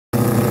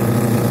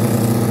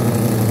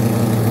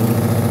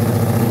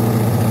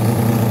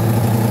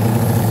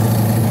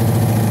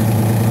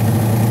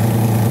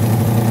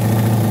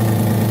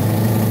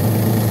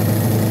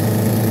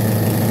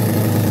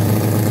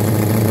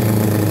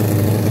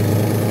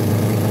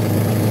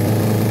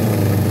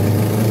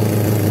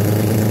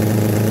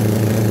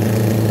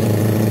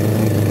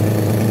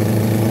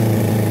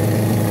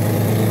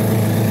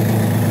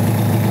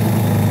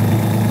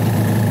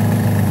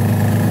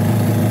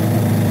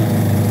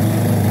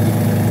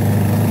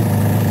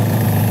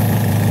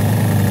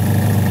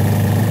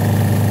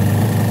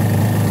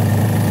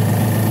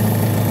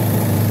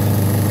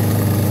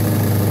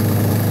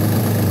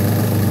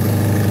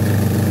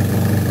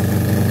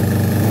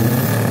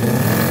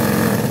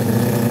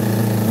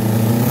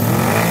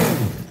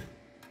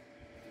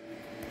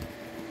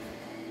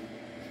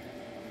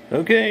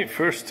Okay,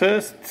 first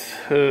test.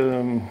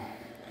 I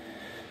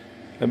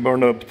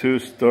burned up 2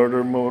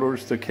 starter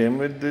motors that came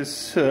with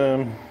this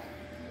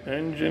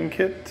engine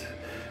kit.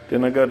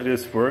 Then I got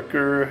this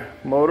worker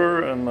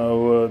motor, and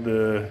now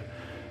the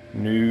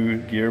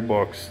new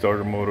gearbox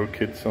starter motor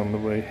kit's on the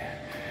way.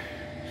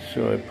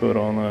 So I put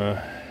on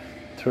a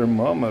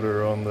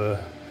thermometer on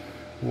the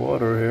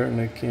water here, and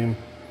it came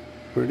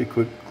pretty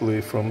quickly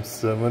from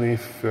 70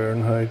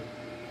 Fahrenheit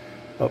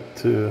up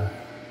to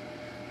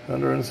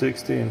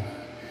 116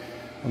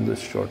 on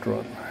this short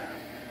run.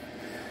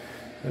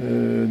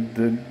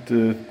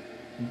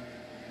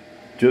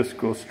 Just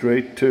go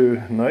straight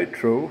to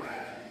nitro,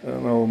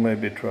 and I'll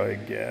maybe try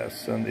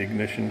gas and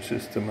ignition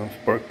system and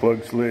spark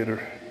plugs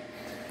later.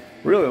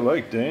 Really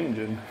like the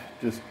engine,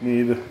 just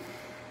need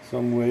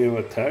some way of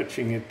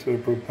attaching it to a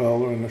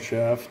propeller and a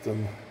shaft,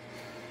 and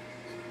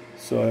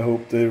so I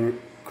hope they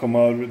come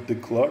out with the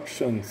clutch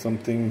and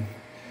something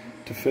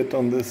to fit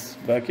on this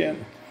back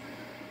end.